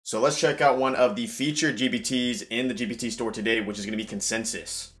So let's check out one of the featured GPTs in the GPT store today, which is going to be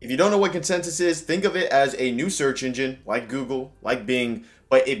Consensus. If you don't know what Consensus is, think of it as a new search engine like Google, like Bing,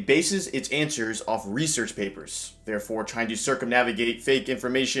 but it bases its answers off research papers, therefore trying to circumnavigate fake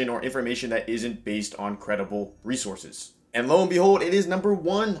information or information that isn't based on credible resources. And lo and behold, it is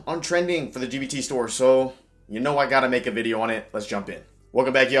 #1 on trending for the GPT store, so you know I gotta make a video on it. Let's jump in.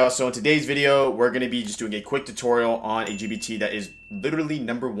 Welcome back, y'all. So in today's video, we're going to be just doing a quick tutorial on a GPT that is literally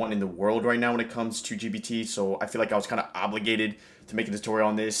 #1 in the world right now when it comes to GPT. So I feel like I was kind of obligated to make a tutorial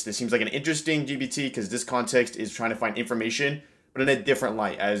on this. This seems like an interesting GPT because this context is trying to find information, but in a different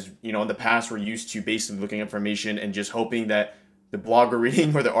light. As you know, in the past, we're used to basically looking at information and just hoping that the blog we're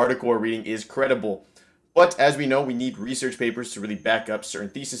reading or the article we're reading is credible. But as we know, we need research papers to really back up certain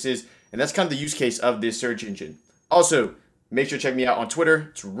theses, and that's kind of the use case of this search engine. Also, make sure to check me out on Twitter.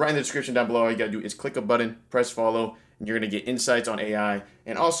 It's right in the description down below. All you gotta do is click a button, press follow, and you're gonna get insights on AI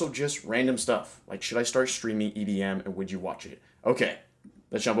and also just random stuff. Like, should I start streaming EDM and would you watch it? Okay,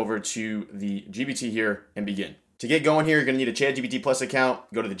 let's jump over to the GPT here and begin. To get going here, you're gonna need a ChatGPT Plus account,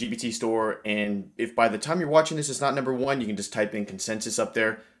 go to the GPT store, and if by the time you're watching this, it's not #1, you can just type in Consensus up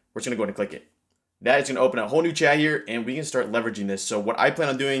there. We're just gonna go ahead and click it. That is going to open a whole new chat here, and we can start leveraging this. So what I plan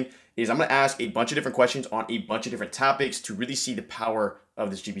on doing is I'm going to ask a bunch of different questions on a bunch of different topics to really see the power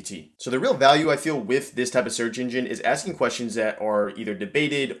of this GPT. So the real value I feel with this type of search engine is asking questions that are either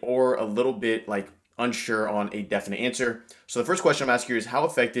debated or a little bit like unsure on a definite answer. So the first question I'm asking here is, how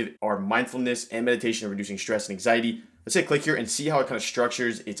effective are mindfulness and meditation in reducing stress and anxiety? Let's hit click here and see how it kind of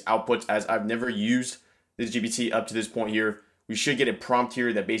structures its outputs. As I've never used this GPT up to this point here, we should get a prompt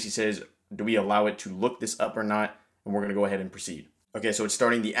here that basically says, do we allow it to look this up or not? And we're gonna go ahead and proceed. Okay, so it's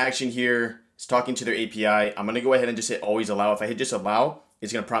starting the action here. It's talking to their API. I'm gonna go ahead and just hit always allow. If I hit just allow,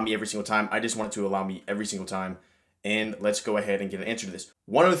 it's gonna prompt me every single time. I just want it to allow me every single time. And let's go ahead and get an answer to this.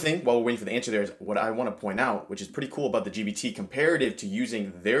 One other thing while we're waiting for the answer there is what I wanna point out, which is pretty cool about the GPT comparative to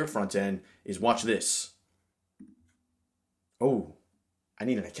using their front end, is watch this. Oh, I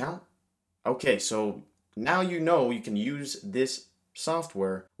need an account? Okay, so now you know you can use this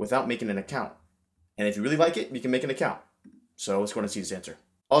software without making an account. And if you really like it, you can make an account. So let's go and see this answer.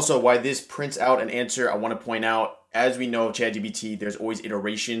 Also, why this prints out an answer, I want to point out, as we know, ChatGPT, there's always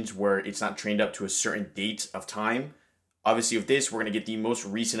iterations where it's not trained up to a certain date of time. Obviously, with this, we're going to get the most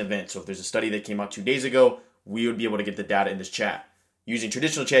recent event. So if there's a study that came out 2 days ago, we would be able to get the data in this chat. Using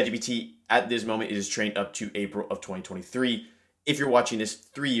traditional ChatGPT at this moment, it is trained up to April of 2023. If you're watching this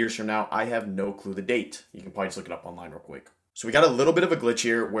 3 years from now, I have no clue the date. You can probably just look it up online real quick. So we got a little bit of a glitch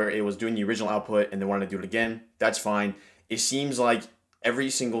here where it was doing the original output and they wanted to do it again. That's fine. It seems like every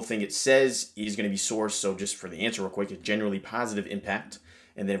single thing it says is going to be sourced. So just for the answer real quick, it's generally positive impact.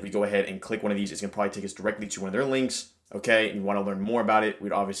 And then if we go ahead and click one of these, it's going to probably take us directly to one of their links. Okay, and you want to learn more about it,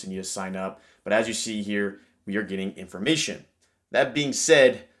 we'd obviously need to sign up. But as you see here, we are getting information. That being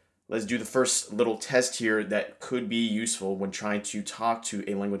said, let's do the first little test here that could be useful when trying to talk to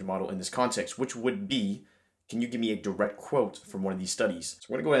a language model in this context, which would be, can you give me a direct quote from one of these studies? So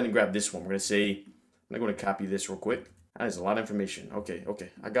we're gonna go ahead and grab this one. We're gonna say, I'm gonna copy this real quick. That is a lot of information. Okay,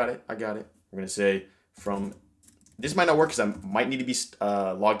 I got it. We're gonna say from, this might not work because I might need to be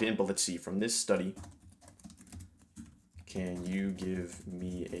logged in, but let's see, from this study, can you give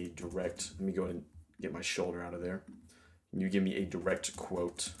me a direct, let me go ahead and get my shoulder out of there. Can you give me a direct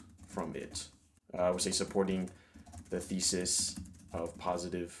quote from it? We'll say supporting the thesis of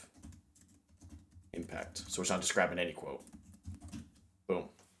positive impact. So it's not describing any quote. Boom.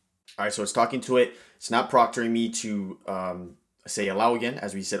 All right, so it's talking to it. It's not proctoring me to say allow again,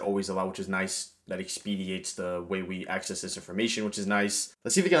 as we said, always allow, which is nice. That expedites the way we access this information, which is nice.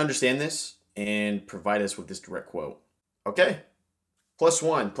 Let's see if we can understand this and provide us with this direct quote. Okay.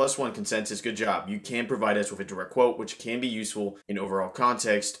 +1 Consensus. Good job. You can provide us with a direct quote, which can be useful in overall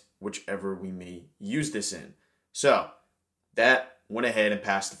context, whichever we may use this in. So that went ahead and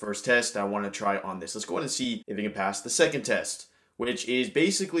passed the first test. I want to try on this. Let's go ahead and see if it can pass the second test, which is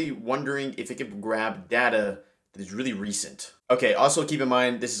basically wondering if it can grab data that is really recent. Okay, also keep in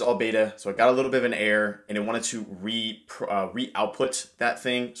mind, this is all beta, so I got a little bit of an error and it wanted to re-output that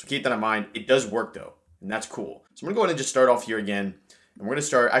thing. So keep that in mind. It does work though, and that's cool. So I'm gonna go ahead and just start off here again. And we're gonna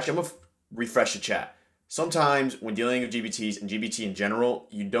start, actually I'm gonna refresh the chat. Sometimes when dealing with GPTs and GPT in general,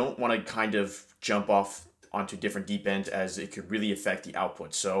 you don't wanna kind of jump off onto different deep ends as it could really affect the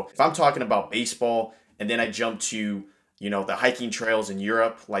output. So if I'm talking about baseball and then I jump to, you know, the hiking trails in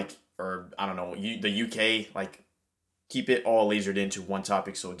Europe, like, or I don't know, the UK, like keep it all lasered into one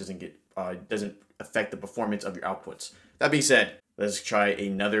topic so it doesn't get, doesn't affect the performance of your outputs. That being said, let's try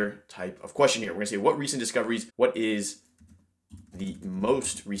another type of question here. We're gonna say, what recent discoveries, what is the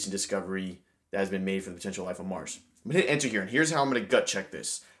most recent discovery that has been made for the potential life on Mars. I'm gonna hit enter here, and here's how I'm gonna gut check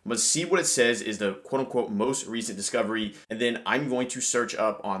this. I'm gonna see what it says is the quote unquote most recent discovery, and then I'm going to search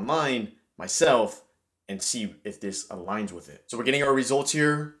up online myself and see if this aligns with it. So we're getting our results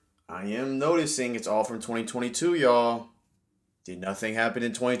here. I am noticing it's all from 2022, y'all. Did nothing happen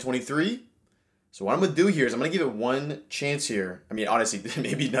in 2023? So what I'm gonna do here is I'm gonna give it one chance here. I mean, honestly,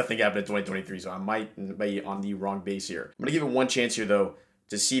 maybe nothing happened in 2023, so I might be on the wrong base here. I'm gonna give it one chance here though,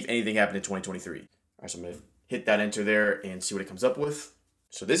 to see if anything happened in 2023. All right, so I'm gonna hit that enter there and see what it comes up with.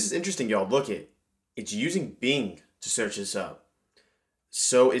 So this is interesting, y'all. Look it. It's using Bing to search this up.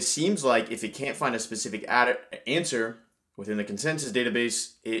 So it seems like if it can't find a specific answer within the consensus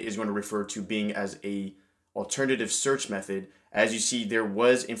database, it is going to refer to Bing as a alternative search method. As you see, there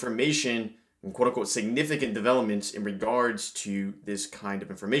was information and quote unquote significant developments in regards to this kind of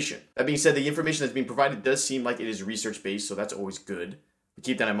information. That being said, the information that's being provided does seem like it is research based, so that's always good. But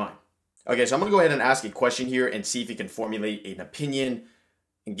keep that in mind. Okay, so I'm gonna go ahead and ask a question here and see if it can formulate an opinion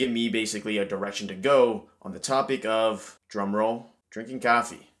and give me basically a direction to go on the topic of, drumroll, drinking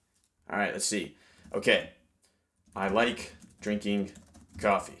coffee. All right, let's see. Okay, I like drinking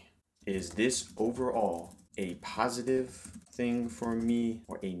coffee. Is this overall a positive thing for me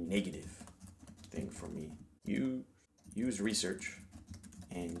or a negative thing for me? You use research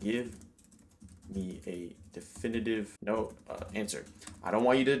and give me a definitive answer. I don't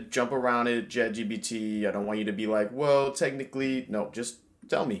want you to jump around it, ChatGPT. I don't want you to be like, well, technically, no, just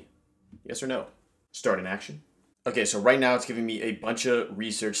tell me yes or no. Start an action. Okay, so right now it's giving me a bunch of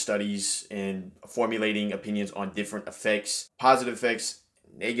research studies and formulating opinions on different effects, positive effects,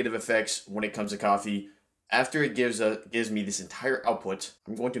 negative effects when it comes to coffee. After it gives me this entire output,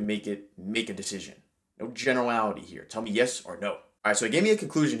 I'm going to make a decision. No generality here. Tell me yes or no. All right, so it gave me a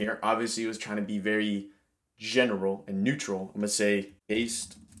conclusion here. Obviously, it was trying to be very general and neutral. I'm gonna say,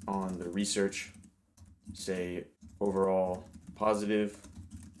 based on the research, say overall positive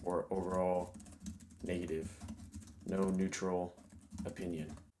or overall negative. No neutral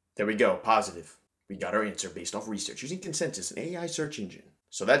opinion. There we go, positive. We got our answer based off research using consensus, an AI search engine.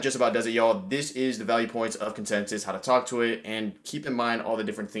 So that just about does it, y'all. This is the value points of consensus, how to talk to it, and keep in mind all the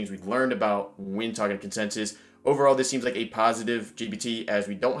different things we've learned about when talking to consensus. Overall, this seems like a positive GPT as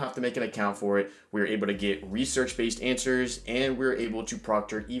we don't have to make an account for it. We're able to get research-based answers, and we're able to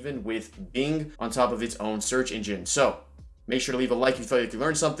proctor even with Bing on top of its own search engine. So make sure to leave a like if you feel like you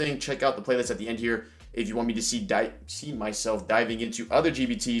learned something. Check out the playlist at the end here if you want me to see myself diving into other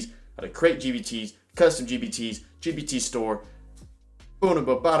GPTs, how to create GPTs, custom GPTs, GPT store. I'll see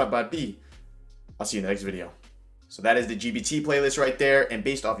you in the next video. So that is the GPT playlist right there. And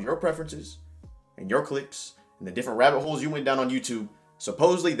based off your preferences and your clicks and the different rabbit holes you went down on YouTube,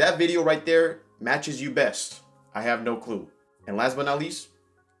 supposedly that video right there matches you best. I have no clue. And last but not least,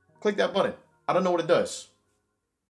 click that button. I don't know what it does.